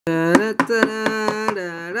Oh,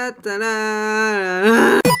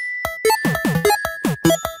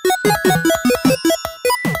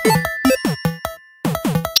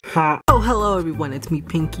 hello everyone, it's me,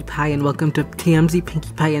 Pinkie Pie, and welcome to TMZ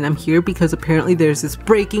Pinkie Pie, and I'm here because apparently there's this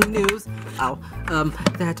breaking news,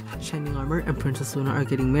 that Shining Armor and Princess Luna are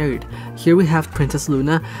getting married. Here we have Princess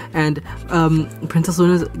Luna, and, Princess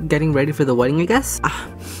Luna's getting ready for the wedding, I guess.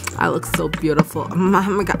 I look so beautiful. Oh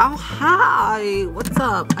my god. Oh, hi! What's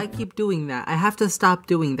up? I keep doing that. I have to stop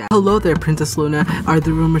doing that. Hello there, Princess Luna. Are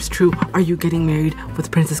the rumors true? Are you getting married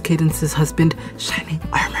with Princess Cadence's husband, Shining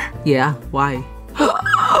Armor? Yeah, why?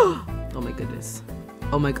 Oh my goodness.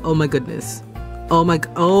 Oh my goodness. Oh my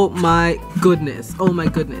goodness. Oh my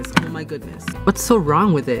goodness. Oh my goodness. What's so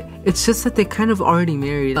wrong with it? It's just that they kind of already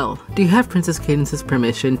married. Oh, do you have Princess Cadence's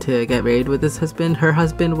permission to get married with this husband? Her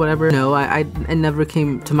husband, whatever? No, I never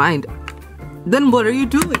came to mind. Then what are you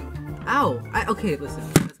doing? Ow. Okay, listen.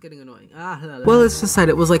 That's getting annoying. Well, it's just that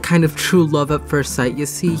it was like kind of true love at first sight. You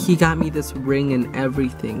see, he got me this ring and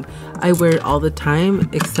everything. I wear it all the time,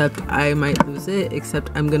 except I might lose it,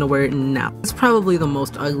 except I'm gonna wear it now. It's probably the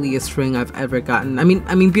most ugliest ring I've ever gotten. I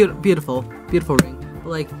mean, beautiful ring. But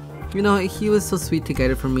like, you know, he was so sweet to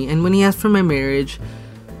get it for me. And when he asked for my marriage,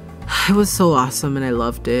 it was so awesome and I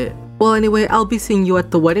loved it. Well, anyway, I'll be seeing you at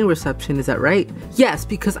the wedding reception, is that right? Yes,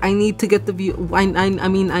 because I need to get the view. I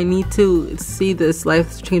need to see this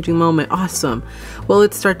life-changing moment. Awesome. Well,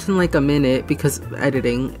 it starts in like a minute because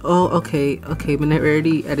editing. Oh, okay, Midnight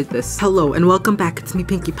Rarity, edit this. Hello, and welcome back. It's me,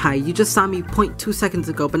 Pinkie Pie. You just saw me 0.2 seconds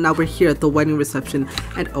ago, but now we're here at the wedding reception.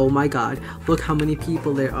 And oh my god, look how many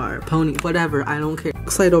people there are. Pony, whatever, I don't care.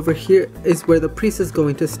 Looks like over here is where the priest is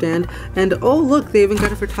going to stand. And oh, look, they even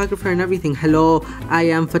got a photographer and everything. Hello, I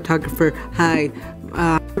am photographer. Hi.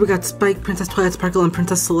 We got Spike, Princess Twilight Sparkle, and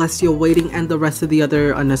Princess Celestia waiting, and the rest of the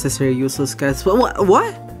other unnecessary useless guests. What?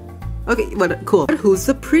 Okay, what? Cool. But who's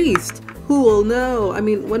the priest? Who will know? I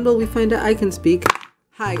mean, when will we find out? I can speak.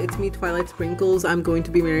 Hi, it's me, Twilight Sprinkles. I'm going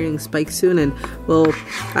to be marrying Spike soon, and, well,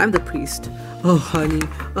 I'm the priest. Oh,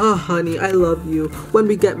 honey, I love you. When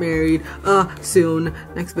we get married, soon.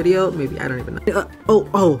 Next video? Maybe, I don't even know.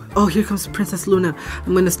 Oh, here comes Princess Luna.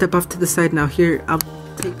 I'm gonna step off to the side now. Here, I'll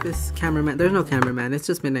take this cameraman. There's no cameraman. It's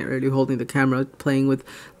just Midnight Rarity holding the camera, playing with,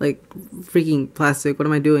 like, freaking plastic. What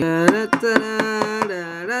am I doing?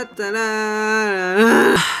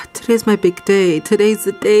 Today's my big day. Today's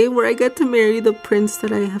the day where I get to marry the prince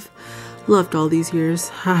that I have loved all these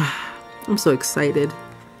years. I'm so excited.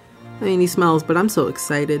 I mean, he smells, but I'm so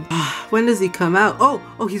excited. When does he come out?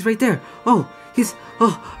 Oh, he's right there.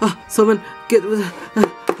 Someone get,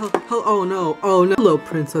 oh no. Hello,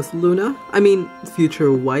 Princess Luna. I mean,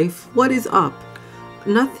 future wife. What is up?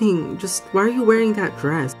 Nothing, just, why are you wearing that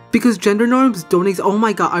dress? Because gender norms don't exist. Oh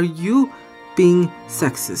my god, are you being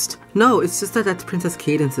sexist? No, it's just that that's Princess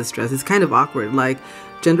Cadence's dress. It's kind of awkward. Like,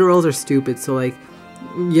 gender roles are stupid, so like,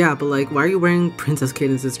 yeah, but like, why are you wearing Princess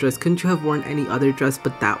Cadence's dress? Couldn't you have worn any other dress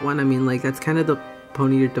but that one? I mean, like, that's kind of the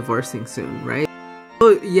pony you're divorcing soon, right?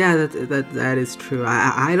 Oh yeah, that is true.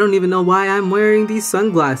 I don't even know why I'm wearing these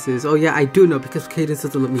sunglasses. Oh yeah, I do know, because Cadence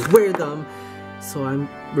doesn't let me wear them. So I'm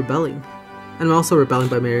rebelling. And I'm also rebelling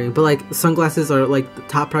by marrying, but like, sunglasses are like the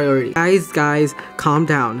top priority. Guys, calm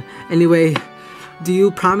down. Anyway, do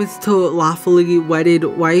you promise to lawfully wedded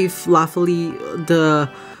wife, lawfully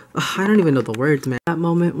I don't even know the words, man. That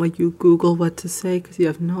moment when you Google what to say because you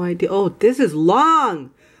have no idea. Oh, this is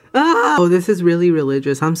long! Oh, this is really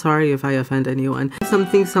religious. I'm sorry if I offend anyone.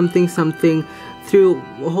 Something through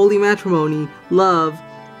holy matrimony, love,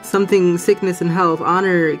 something sickness and health,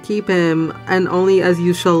 honor, keep him, and only as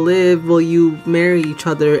you shall live will you marry each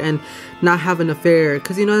other and not have an affair.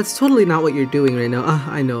 Because, you know, that's totally not what you're doing right now.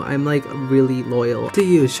 I know, I'm like really loyal to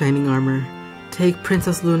you, Shining Armor. Take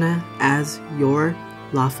Princess Luna as your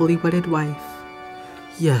lawfully wedded wife.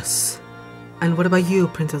 Yes. And what about you,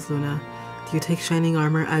 Princess Luna? Do you take Shining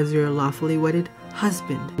Armor as your lawfully wedded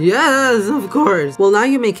husband? Yes, of course. Well, now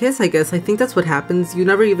you may kiss, I guess. I think that's what happens. You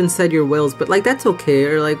never even said your wills, but like, that's okay,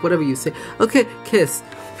 or like, whatever you say. Okay, kiss.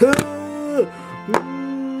 You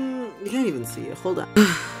can't even see it. Hold on.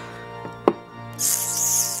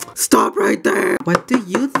 Stop right there! What do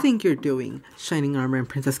you think you're doing, Shining Armor and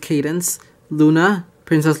Princess Cadence? Luna?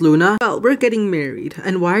 Princess Luna? Well, we're getting married.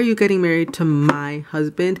 And why are you getting married to my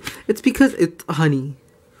husband? It's because honey.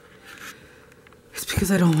 It's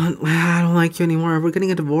because I don't like you anymore. We're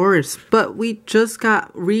getting a divorce. But we just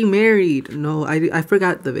got remarried. No, I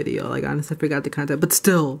forgot the video. Like, honestly, I forgot the content. But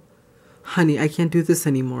still, honey, I can't do this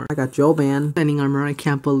anymore. I got Joe Ban. Shining Armor, I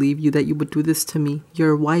can't believe that you would do this to me.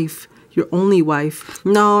 Your wife. Your only wife.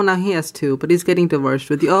 No, now he has two. But he's getting divorced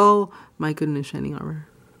with you. Oh, my goodness, Shining Armor.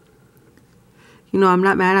 You know, I'm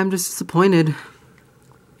not mad, I'm just disappointed.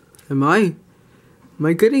 Am I? Am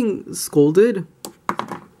I getting scolded?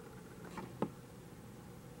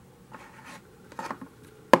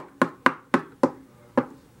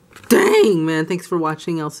 Dang, man. Thanks for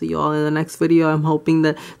watching. I'll see you all in the next video. I'm hoping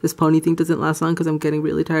that this pony thing doesn't last long because I'm getting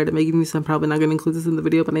really tired of making these. I'm probably not going to include this in the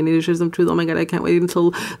video, but I need to share some truth. Oh my god, I can't wait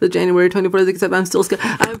until the January 24th, except I'm still scared.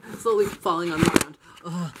 I'm slowly falling on the ground.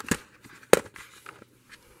 Ugh.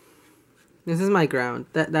 This is my ground.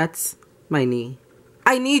 That's my knee.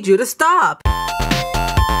 I need you to stop!